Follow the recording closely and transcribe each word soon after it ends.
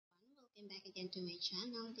Welcome back again to my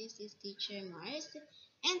channel. This is Teacher Mars,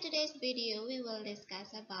 and today's video we will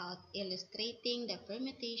discuss about illustrating the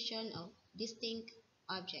permutation of distinct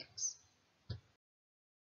objects.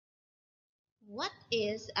 What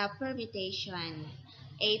is a permutation?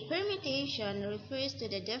 A permutation refers to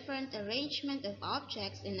the different arrangement of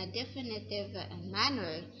objects in a definitive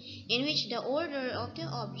manner in which the order of the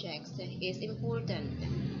objects is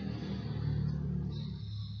important.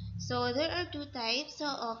 So there are two types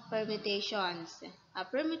of permutations.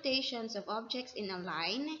 Permutations of objects in a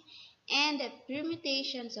line and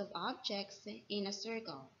permutations of objects in a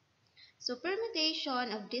circle. So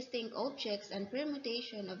permutation of distinct objects and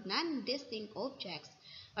permutation of non-distinct objects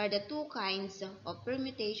are the two kinds of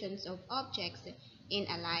permutations of objects in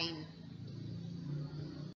a line.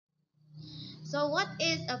 So what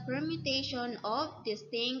is a permutation of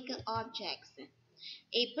distinct objects?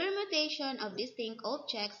 A permutation of distinct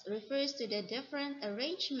objects refers to the different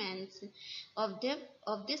arrangements of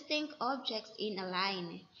distinct objects in a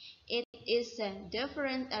line. It is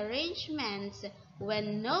different arrangements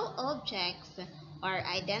when no objects are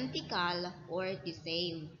identical or the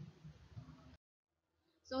same.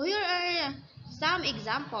 So here are some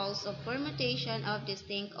examples of permutation of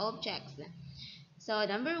distinct objects. So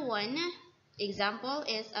number one example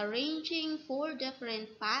is arranging four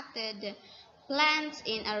different potted plants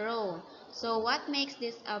in a row. So what makes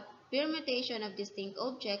this a permutation of distinct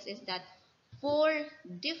objects is that four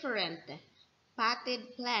different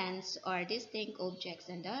potted plants are distinct objects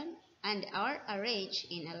and are arranged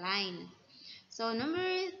in a line. So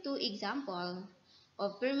number two example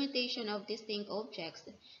of permutation of distinct objects,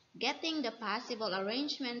 getting the possible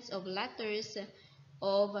arrangements of letters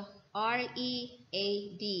of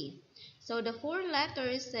READ. So the four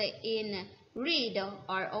letters in read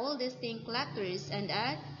are all distinct letters and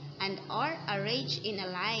are arranged in a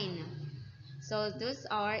line. So those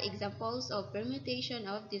are examples of permutation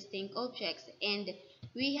of distinct objects. And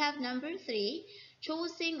we have number three,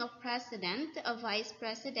 choosing a president, a vice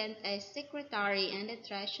president, a secretary, and a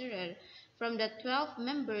treasurer from the 12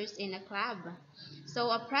 members in a club. So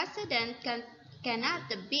a president cannot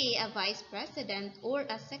be a vice president or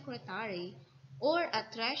a secretary or a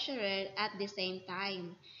treasurer at the same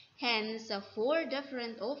time. Hence, four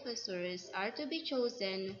different officers are to be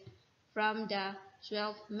chosen from the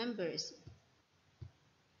 12 members.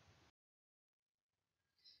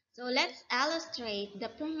 So let's illustrate the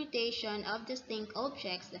permutation of distinct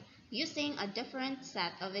objects using a different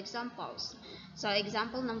set of examples. So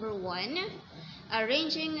example number one,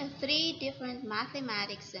 arranging three different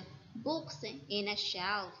mathematics books in a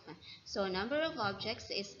shelf. So number of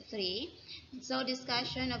objects is three. So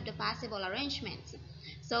discussion of the possible arrangements.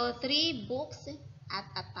 So three books at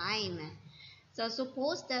a time. So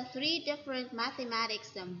suppose the three different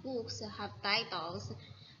mathematics books have titles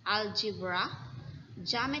algebra,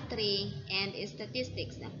 geometry, and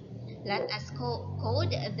statistics. Let us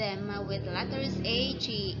code them with letters A,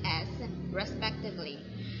 G, S respectively.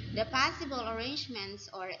 The possible arrangements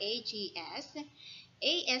are AGS,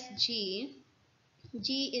 ASG,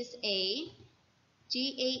 G is A,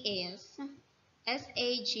 GAS,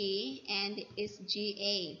 SAG, and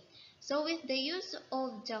SGA. So with the use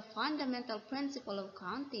of the fundamental principle of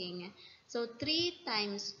counting, so 3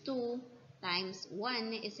 times 2 times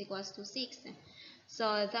 1 is equals to 6.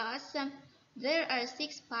 So thus, there are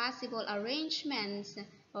 6 possible arrangements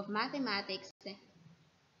of mathematics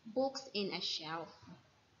books in a shelf.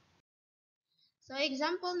 So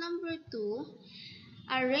example number 2,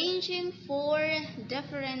 arranging 4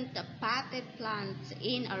 different potted plants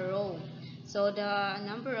in a row. So the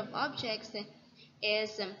number of objects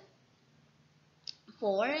is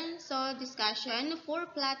 4. So discussion, 4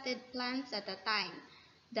 potted plants at a time.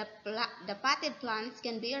 The potted plants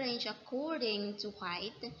can be arranged according to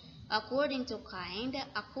height, according to kind,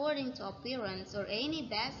 according to appearance, or any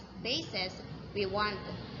basis we want.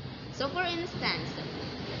 So for instance,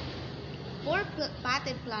 4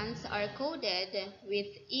 potted plants are coded with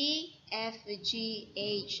E, F, G,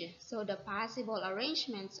 H. So the possible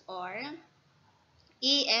arrangements are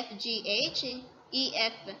E, F, G, H, E,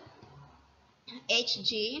 F, H,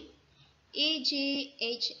 G, E, G,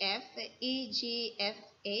 H, F, E, G, F,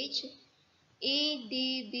 H, E,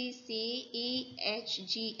 D, B, C, E, H,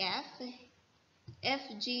 G, F, F,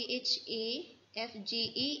 G, H, E, F, G,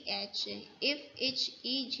 E, H, F, H,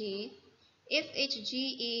 E, G, F, H, G,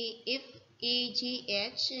 E, F, E, G,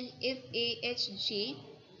 H, F, E, H, G,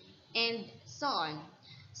 and so on.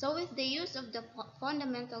 So with the use of the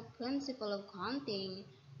fundamental principle of counting,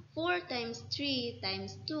 4 times 3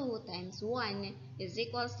 times 2 times 1 is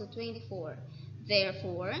equals to 24.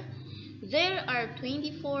 Therefore, there are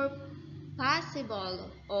 24 possible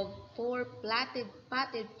of four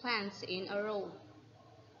potted plants in a row?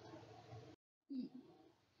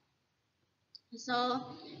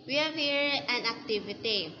 So we have here an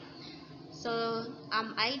activity. So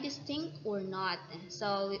am I distinct or not?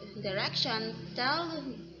 So direction tell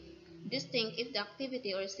distinct if the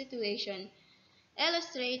activity or situation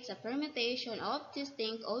illustrates a permutation of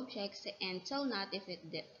distinct objects and tell not if it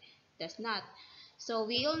does not. So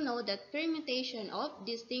we all know that permutation of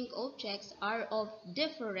distinct objects are of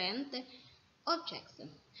different objects.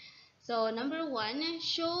 So number one,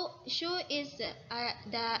 show is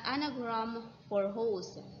the anagram for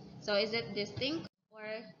host. So is it distinct or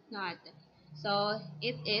not? So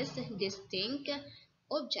it is distinct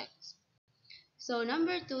objects. So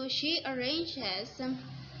number two, she arranges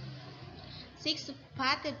six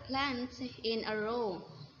potted plants in a row.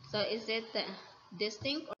 So is it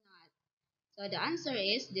distinct or not? So the answer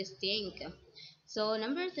is distinct. So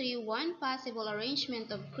number three, one possible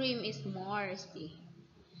arrangement of cream is Morse.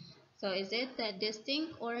 So is it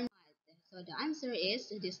distinct or not? So the answer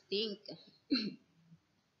is distinct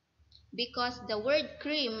because the word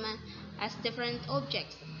cream has different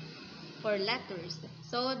objects for letters.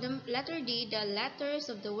 So the letter D, the letters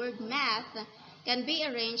of the word math can be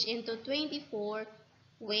arranged into 24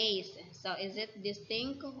 ways. So is it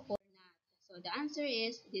distinct or not? So the answer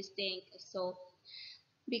is distinct. So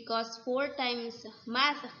because 4 times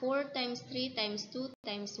math, 4 times 3 times 2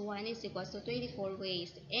 times 1 is equals to 24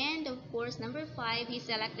 ways. And of course, number 5, he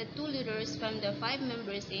selected 2 leaders from the 5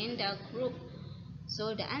 members in the group.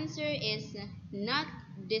 So the answer is not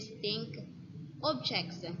distinct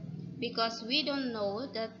objects because we don't know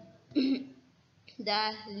that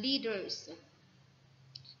the leaders.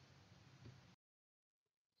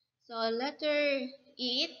 So letter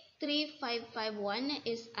E, 3551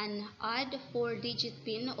 is an odd 4-digit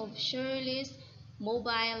pin of Shirley's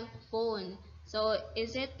mobile phone. So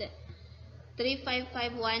is it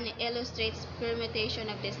 3551 illustrates permutation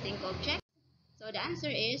of distinct objects? So the answer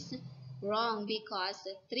is wrong because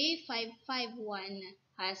 3551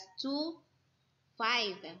 has 2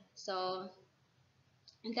 5. So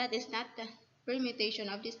that is not the permutation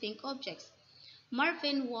of distinct objects.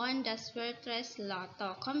 Marvin won the Swertres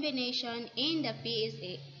Lotto combination in the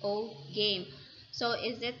PSO game. So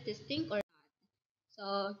is it distinct or not?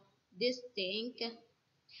 So distinct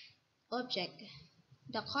object.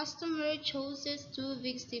 The customer chooses 2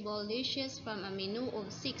 vegetable dishes from a menu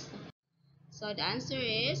of 6. So the answer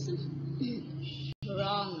is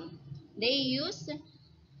wrong. They use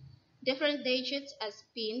different digits as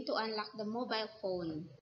PIN to unlock the mobile phone.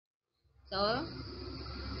 So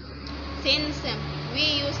since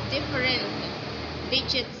we use different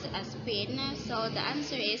digits as PIN, so the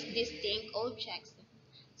answer is distinct objects.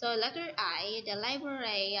 So letter I, the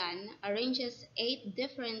librarian arranges 8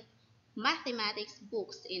 different mathematics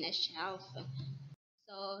books in a shelf.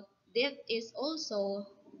 So that is also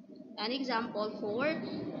an example for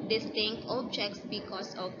distinct objects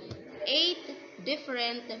because of 8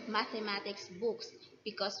 different mathematics books,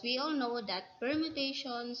 because we all know that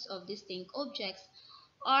permutations of distinct objects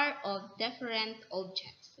are of different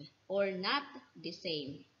objects or not the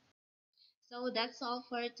same. So that's all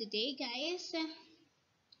for today, guys.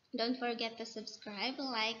 Don't forget to subscribe,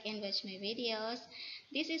 like, and watch my videos.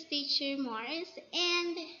 This is Teacher Morris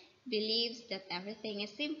and believes that everything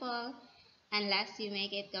is simple unless you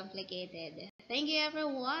make it complicated. Thank you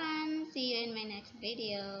everyone. See you in my next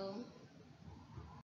video.